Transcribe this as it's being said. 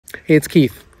Hey, it's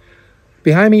Keith.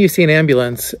 Behind me you see an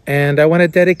ambulance, and I want to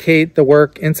dedicate the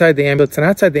work inside the ambulance and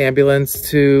outside the ambulance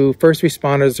to first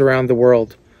responders around the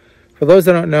world. For those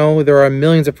that don't know, there are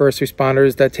millions of first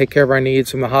responders that take care of our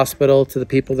needs, from the hospital to the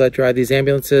people that drive these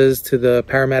ambulances to the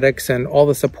paramedics and all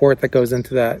the support that goes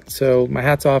into that. So my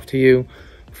hat's off to you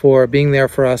for being there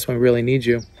for us when we really need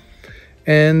you.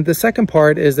 And the second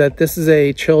part is that this is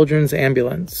a children's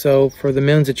ambulance. So for the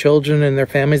millions of children and their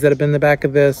families that have been in the back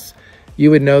of this, you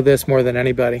would know this more than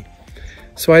anybody.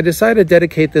 So I decided to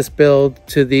dedicate this build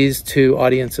to these two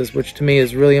audiences, which to me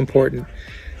is really important.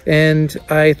 And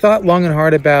I thought long and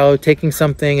hard about taking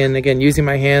something and, again, using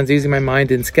my hands, using my mind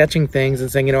and sketching things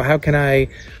and saying, you know, how can I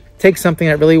take something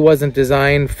that really wasn't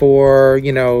designed for,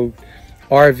 you know,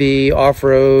 RV,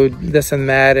 off-road, this and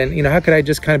that, and, you know, how could I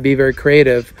just kind of be very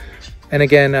creative and,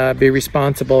 again, be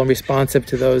responsible and responsive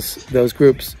to those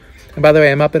groups. And by the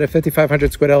way, I'm up at a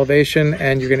 5,500 square elevation,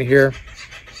 and you're going to hear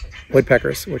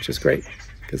woodpeckers, which is great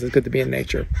because it's good to be in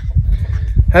nature.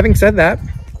 Having said that,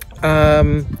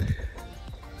 I'm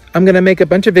going to make a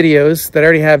bunch of videos that I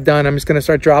already have done. I'm just going to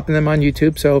start dropping them on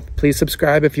YouTube. So please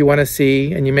subscribe if you want to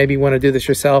see, and you maybe want to do this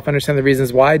yourself, understand the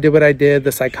reasons why I did what I did,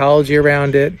 the psychology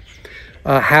around it,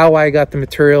 how I got the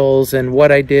materials and what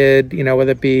I did, you know,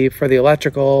 whether it be for the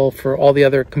electrical, for all the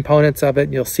other components of it.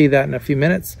 And you'll see that in a few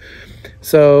minutes.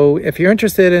 So if you're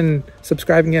interested in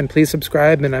subscribing in, please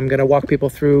subscribe, and I'm going to walk people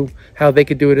through how they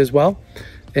could do it as well.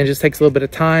 And it just takes a little bit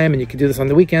of time, and you can do this on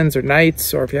the weekends or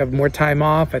nights, or if you have more time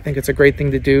off. I think it's a great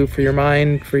thing to do for your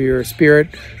mind, for your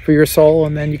spirit, for your soul,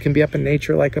 and then you can be up in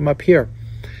nature like I'm up here.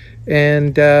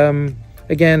 And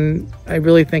again, I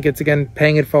really think it's, again,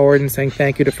 paying it forward and saying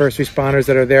thank you to first responders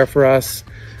that are there for us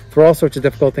for all sorts of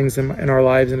difficult things in our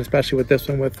lives, and especially with this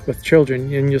one with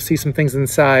children. And you'll see some things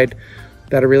inside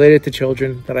that are related to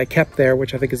children that I kept there,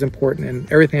 which I think is important, and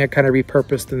everything I kind of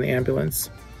repurposed in the ambulance.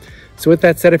 So with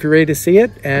that said, if you're ready to see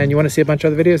it and you want to see a bunch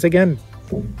of other videos, again,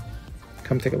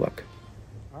 come take a look.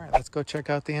 All right, let's go check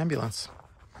out the ambulance.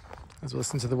 Let's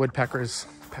listen to the woodpeckers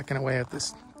pecking away at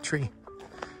this tree.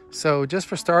 So just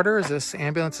for starters, this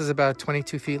ambulance is about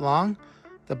 22 feet long.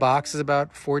 The box is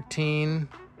about 14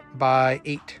 by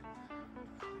 8.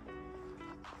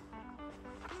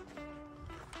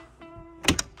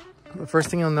 The first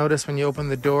thing you'll notice when you open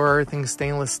the door, everything's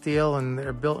stainless steel, and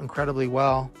they're built incredibly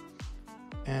well.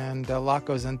 And a lot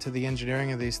goes into the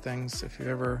engineering of these things. If you've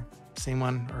ever seen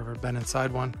one or ever been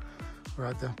inside one, or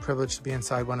had the privilege to be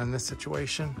inside one in this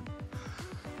situation.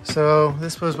 So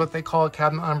this was what they call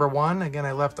cabinet number 1. Again,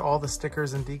 I left all the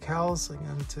stickers and decals,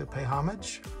 again, to pay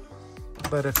homage.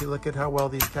 But if you look at how well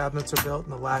these cabinets are built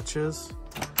and the latches.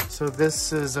 So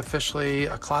this is officially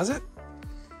a closet.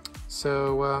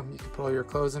 So you can put all your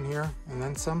clothes in here and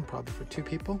then some, probably for 2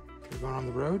 people if you're going on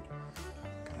the road. You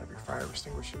can have your fire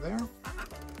extinguisher there.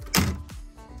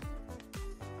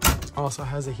 Also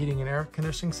has a heating and air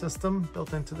conditioning system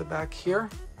built into the back here.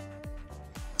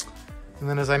 And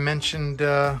then, as I mentioned,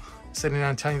 sitting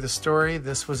down telling you the story,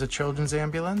 this was a children's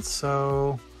ambulance.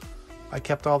 So I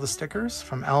kept all the stickers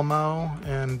from Elmo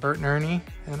and Bert and Ernie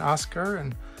and Oscar,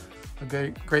 and a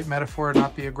great metaphor to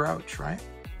not be a grouch, right?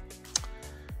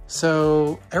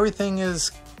 So everything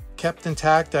is kept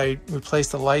intact. I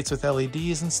replaced the lights with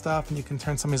LEDs and stuff, and you can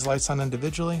turn some of these lights on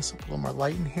individually. So put a little more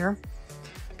light in here.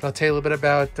 But I'll tell you a little bit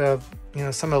about you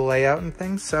know, some of the layout and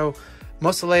things. So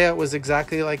most of the layout was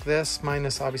exactly like this,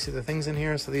 minus obviously the things in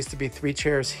here. So there used to be 3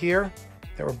 chairs here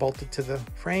that were bolted to the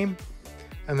frame,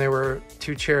 and there were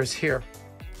 2 chairs here.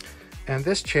 And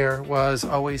this chair was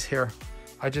always here.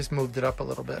 I just moved it up a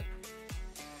little bit.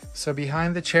 So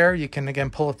behind the chair, you can, again,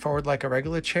 pull it forward like a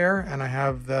regular chair, and I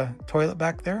have the toilet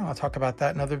back there. I'll talk about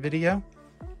that in another video.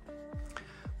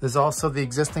 There's also the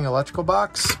existing electrical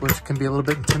box, which can be a little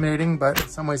bit intimidating, but in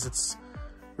some ways it's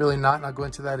really not, and I'll go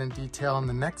into that in detail in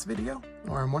the next video,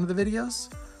 or in one of the videos,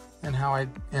 and how I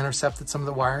intercepted some of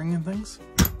the wiring and things.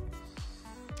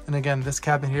 And again, this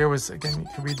cabinet here was, again, you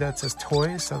can read that, it says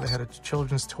toys, so they had a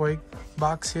children's toy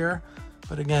box here.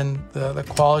 But again, the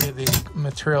quality of the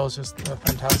material is just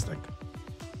fantastic.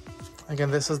 Again,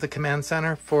 this is the command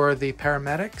center for the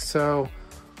paramedics. So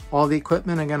all the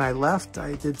equipment, again, I left.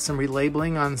 I did some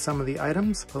relabeling on some of the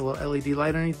items, put a little LED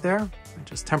light underneath there. I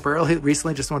just temporarily,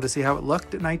 recently, just wanted to see how it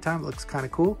looked at nighttime. It looks kind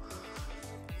of cool.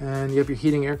 And you have your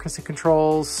heating, air conditioning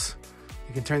controls.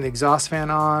 You can turn the exhaust fan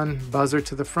on, buzzer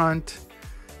to the front.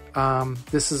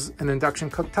 This is an induction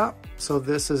cooktop. So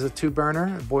this is a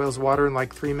 2-burner. It boils water in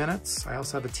like 3 minutes. I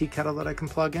also have a tea kettle that I can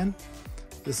plug in.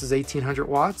 This is 1800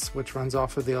 watts, which runs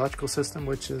off of the electrical system,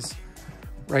 which is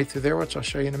right through there, which I'll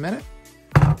show you in a minute.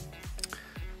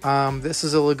 This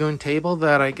is a lagoon table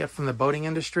that I get from the boating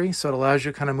industry, so it allows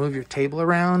you to kind of move your table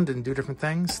around and do different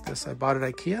things. This I bought at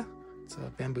IKEA. It's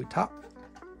a bamboo top.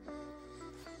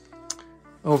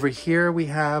 Over here we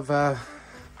have a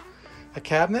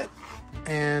cabinet,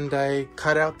 and I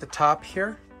cut out the top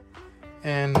here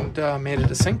and made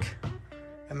it a sink,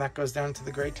 and that goes down to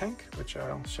the gray tank, which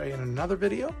I'll show you in another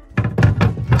video.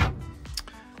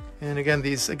 And again,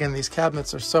 these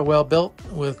cabinets are so well built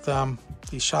with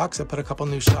these shocks. I put a couple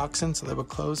new shocks in so they would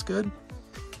close good.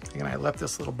 Again, I left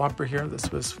this little bumper here.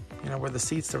 This was, where the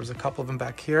seats, there was a couple of them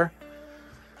back here.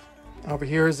 Over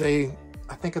here is I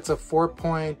think it's a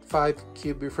 4.5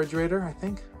 cube refrigerator, I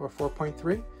think, or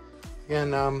 4.3.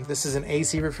 Again, this is an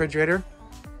AC refrigerator.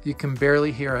 You can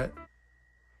barely hear it.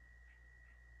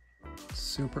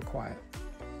 Super quiet.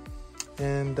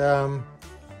 And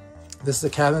this is a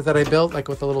cabinet that I built, like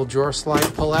with a little drawer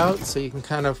slide pull out, so you can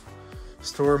kind of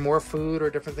store more food or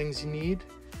different things you need.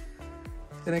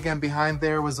 And again, behind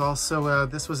there was also,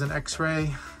 this was an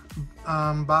X-ray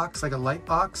box, like a light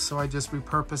box. So I just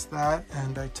repurposed that,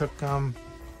 and I took a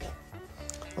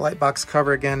light box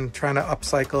cover, again, trying to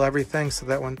upcycle everything so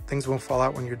that when things won't fall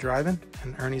out when you're driving.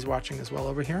 And Ernie's watching as well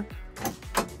over here.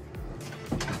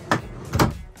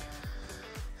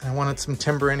 I wanted some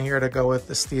timber in here to go with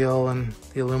the steel and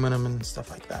the aluminum and stuff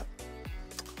like that.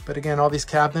 But again, all these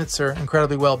cabinets are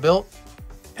incredibly well built,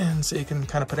 and so you can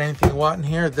kind of put anything you want in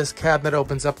here. This cabinet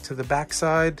opens up to the back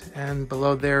side, and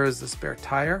below there is the spare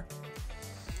tire.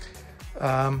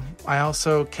 I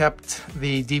also kept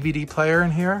the DVD player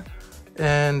in here,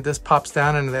 and this pops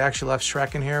down, and they actually left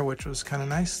Shrek in here, which was kind of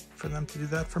nice for them to do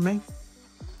that for me.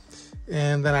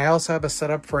 And then I also have a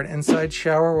setup for an inside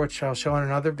shower, which I'll show in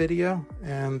another video.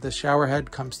 And the shower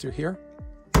head comes through here.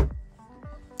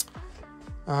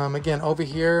 Again, over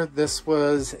here, this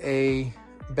was a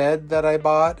bed that I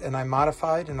bought and I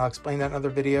modified, and I'll explain that in another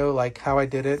video, like how I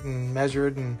did it and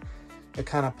measured, and it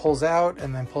kind of pulls out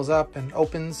and then pulls up and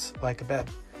opens like a bed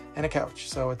and a couch.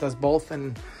 So it does both,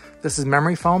 and this is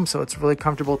memory foam, so it's really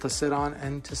comfortable to sit on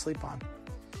and to sleep on.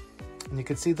 And you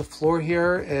can see the floor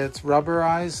here, it's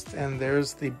rubberized, and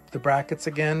there's the brackets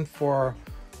again for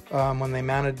when they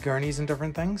mounted gurneys and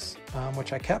different things,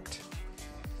 which I kept.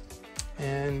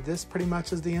 And this pretty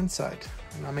much is the inside.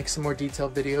 And I'll make some more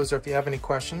detailed videos, or if you have any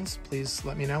questions, please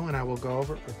let me know and I will go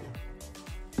over it with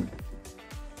you.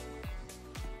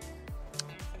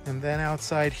 And then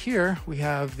outside here, we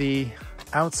have the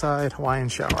outside Hawaiian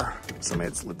shower. Somebody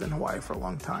that's lived in Hawaii for a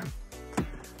long time.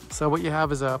 So what you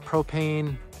have is a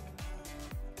propane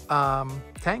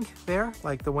tank there,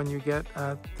 like the one you get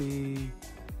at the, you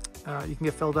can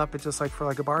get filled up, it's just like for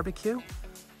like a barbecue.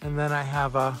 And then I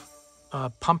have a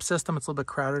pump system. It's a little bit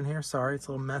crowded in here, sorry, it's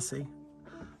a little messy.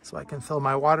 So I can fill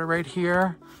my water right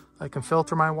here. I can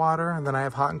filter my water, and then I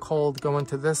have hot and cold go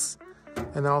into this,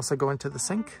 and then also go into the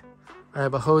sink. I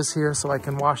have a hose here so I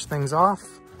can wash things off.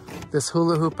 This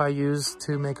hula hoop I use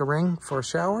to make a ring for a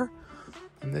shower.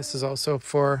 And this is also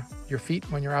for your feet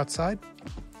when you're outside.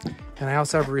 And I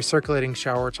also have a recirculating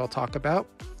shower, which I'll talk about,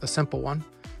 a simple one.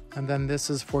 And then this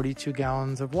is 42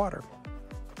 gallons of water.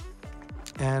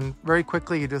 And very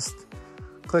quickly, you just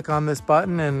click on this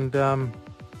button, and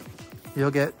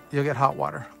you'll get hot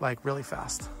water, like really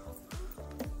fast.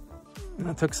 And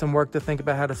it took some work to think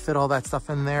about how to fit all that stuff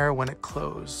in there when it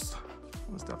closed.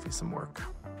 It was definitely some work.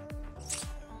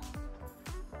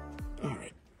 All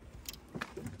right.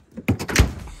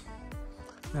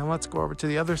 Now let's go over to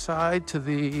the other side, to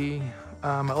the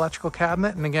electrical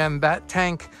cabinet. And again, that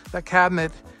tank, that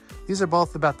cabinet, these are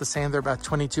both about the same. They're about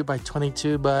 22 by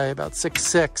 22 by about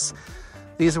 6'6".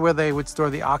 These are where they would store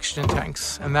the oxygen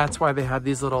tanks. And that's why they had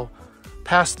these little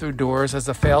pass-through doors as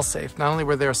a fail-safe. Not only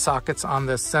were there sockets on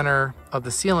the center of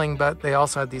the ceiling, but they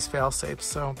also had these fail-safes.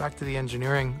 So back to the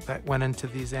engineering that went into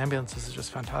these ambulances is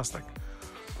just fantastic.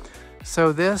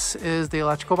 So this is the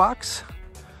electrical box.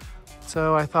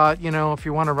 So I thought, you know, if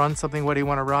you want to run something, what do you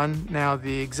want to run? Now,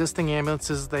 the existing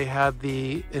ambulances, they had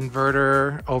the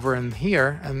inverter over in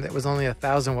here, and it was only a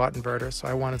 1,000-watt inverter. So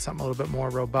I wanted something a little bit more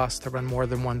robust to run more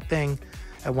than one thing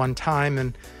at one time.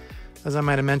 And as I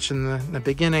might have mentioned in the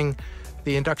beginning,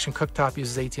 the induction cooktop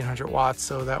uses 1,800 watts,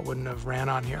 so that wouldn't have ran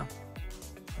on here.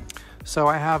 So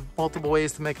I have multiple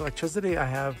ways to make electricity. I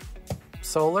have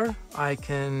solar. I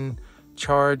can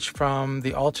charge from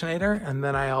the alternator, and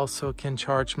then I also can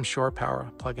charge from shore power.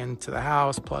 Plug into the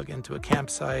house, plug into a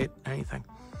campsite, anything.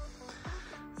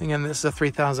 Again, this is a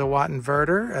 3,000 watt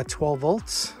inverter at 12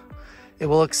 volts. It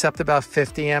will accept about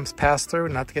 50 amps pass through,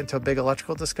 not to get into a big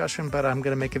electrical discussion, but I'm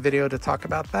going to make a video to talk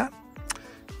about that.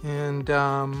 And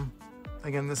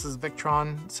Again, this is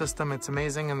Victron system. It's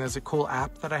amazing, and there's a cool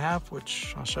app that I have,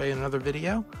 which I'll show you in another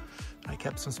video. I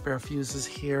kept some spare fuses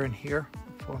here and here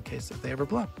in case if they ever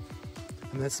blow.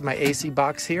 And this is my AC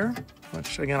box here,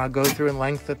 which again, I'll go through in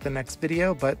length at the next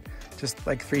video, but just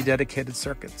like 3 dedicated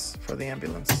circuits for the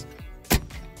ambulance.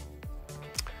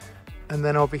 And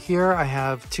then over here, I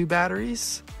have 2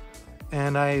 batteries,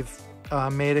 and I've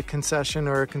made a concession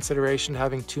or a consideration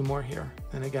having 2 more here.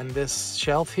 And again, this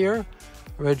shelf here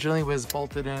originally was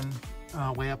bolted in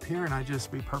way up here, and I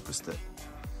just repurposed it.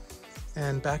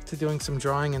 And back to doing some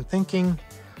drawing and thinking.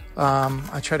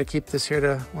 I try to keep this here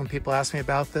to when people ask me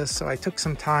about this. So I took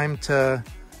some time to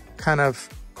kind of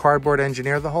cardboard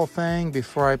engineer the whole thing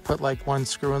before I put like 1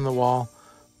 screw in the wall.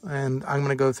 And I'm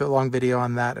gonna go through a long video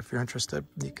on that. If you're interested,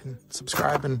 you can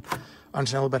subscribe and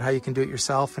understand a little bit how you can do it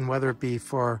yourself, and whether it be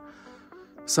for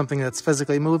something that's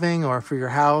physically moving or for your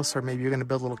house, or maybe you're gonna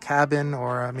build a little cabin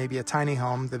or maybe a tiny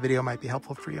home, the video might be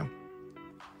helpful for you.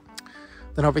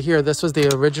 Then over here, this was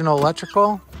the original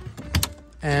electrical,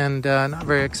 and not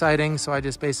very exciting. So I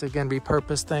just basically, again,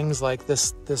 repurposed things like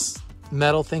this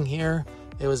metal thing here.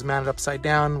 It was mounted upside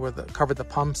down where covered the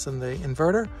pumps and the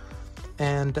inverter.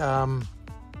 And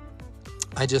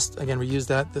I just, again, reused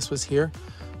that. This was here.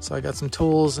 So I got some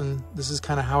tools, and this is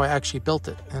kind of how I actually built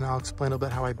it. And I'll explain a little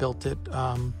bit how I built it,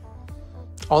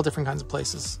 all different kinds of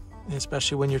places. And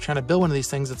especially when you're trying to build one of these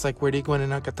things, it's like, where do you go in and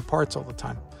not get the parts all the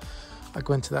time? I'll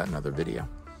go into that in another video.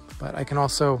 But I can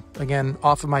also, again,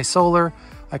 off of my solar,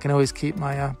 I can always keep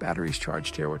my batteries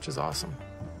charged here, which is awesome.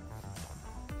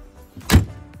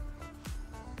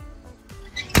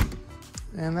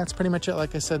 And that's pretty much it.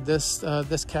 Like I said,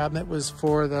 this cabinet was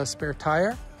for the spare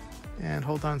tire. And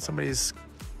hold on, somebody's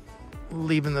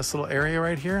leaving this little area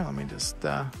right here. Let me just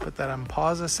put that on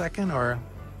pause a second, or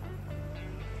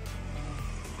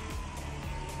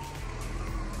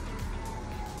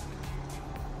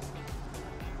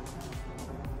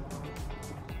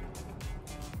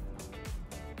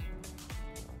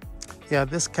yeah,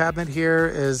 this cabinet here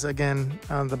is, again,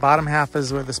 the bottom half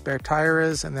is where the spare tire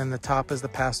is, and then the top is the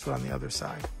pass-through on the other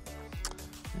side.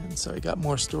 And so you got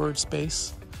more storage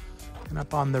space. And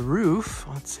up on the roof,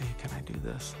 let's see, can I do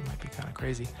this? It might be kind of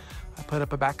crazy. I put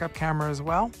up a backup camera as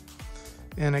well.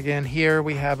 And again, here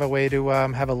we have a way to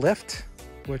have a lift,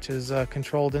 which is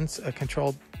controlled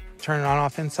turn on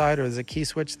off inside, or there's a key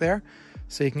switch there.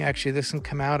 So you can actually, this can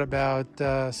come out about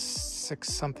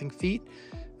 6-something feet.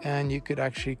 And you could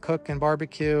actually cook and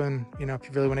barbecue, and you know, if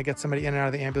you really want to get somebody in and out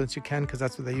of the ambulance, you can, because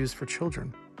that's what they use for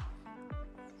children.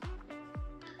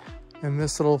 And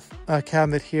this little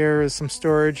cabinet here is some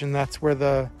storage, and that's where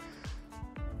the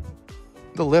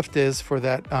lift is for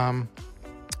that, the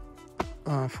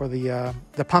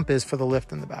pump is for the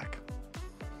lift in the back.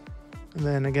 And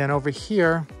then again over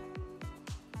here,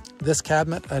 this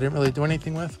cabinet I didn't really do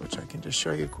anything with, which I can just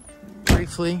show you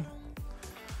briefly.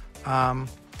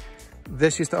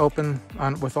 This used to open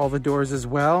with all the doors as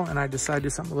well, and I decided to do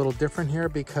something a little different here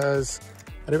because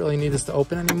I didn't really need this to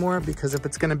open anymore, because if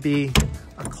it's going to be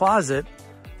a closet,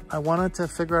 I wanted to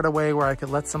figure out a way where I could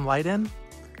let some light in.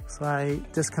 So I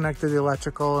disconnected the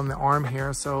electrical and the arm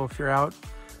here, so if you're out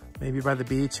maybe by the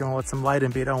beach, you want to let some light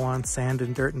in, but you don't want sand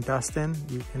and dirt and dust in,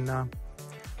 you can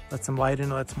let some light in,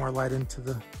 let some more light into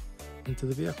the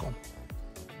vehicle.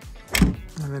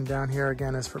 And then down here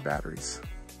again is for batteries.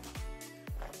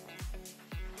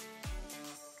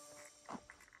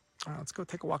 Let's go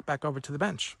take a walk back over to the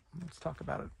bench. Let's talk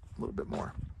about it a little bit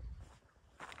more.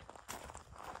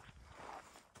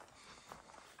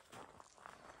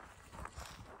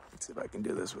 Let's see if I can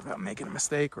do this without making a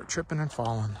mistake or tripping and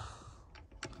falling.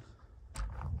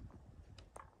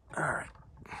 All right.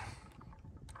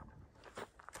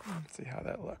 Let's see how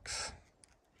that looks.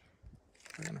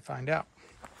 We're gonna find out.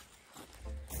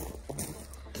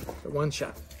 The one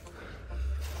shot.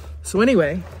 So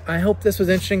anyway, I hope this was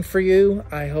interesting for you.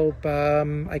 I hope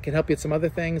I can help you with some other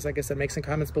things. Like I said, make some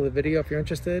comments below the video if you're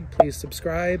interested. Please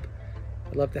subscribe.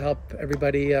 I'd love to help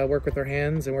everybody work with their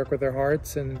hands and work with their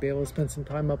hearts and be able to spend some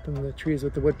time up in the trees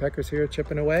with the woodpeckers here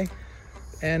chipping away.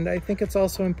 And I think it's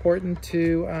also important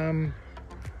to,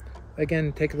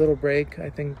 again, take a little break. I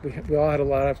think we've all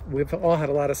had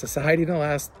a lot of society in the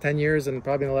last 10 years and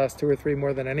probably in the last 2 or 3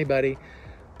 more than anybody.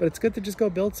 But it's good to just go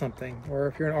build something, or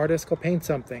if you're an artist, go paint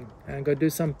something and go do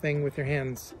something with your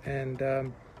hands, and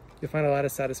you'll find a lot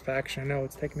of satisfaction. I know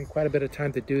it's taken me quite a bit of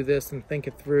time to do this and think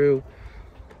it through,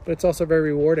 but it's also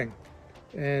very rewarding.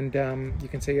 And you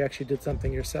can say you actually did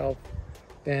something yourself.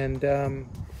 And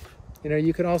you know,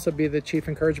 you can also be the chief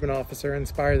encouragement officer,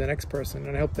 inspire the next person.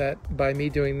 And I hope that by me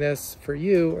doing this for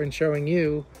you and showing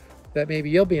you that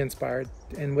maybe you'll be inspired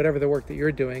in whatever the work that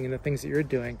you're doing and the things that you're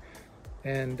doing.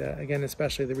 And again,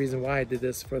 especially the reason why I did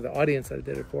this for the audience that I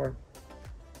did it for.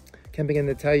 Can begin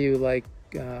to tell you, like,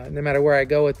 no matter where I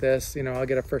go with this, you know, I'll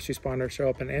get a first responder show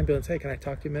up in an ambulance. Hey, can I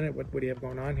talk to you a minute? What do you have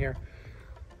going on here?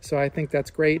 So I think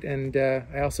that's great. And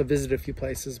I also visited a few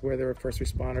places where there were first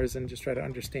responders and just try to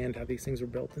understand how these things were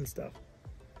built and stuff.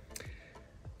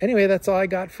 Anyway, that's all I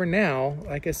got for now.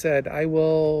 Like I said, I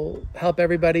will help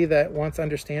everybody that wants to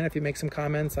understand. If you make some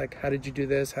comments like, how did you do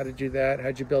this? How did you do that? How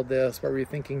did you build this? What were you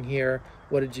thinking here?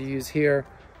 What did you use here?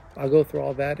 I'll go through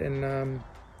all that and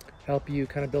help you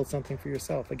kind of build something for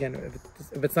yourself. Again,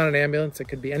 if it's not an ambulance, it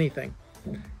could be anything.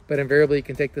 But invariably, you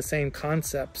can take the same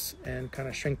concepts and kind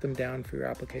of shrink them down for your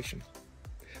application.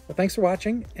 Well, thanks for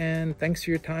watching, and thanks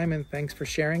for your time, and thanks for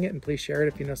sharing it. And please share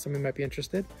it if you know somebody might be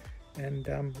interested. And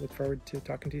look forward to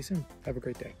talking to you soon. Have a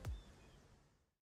great day.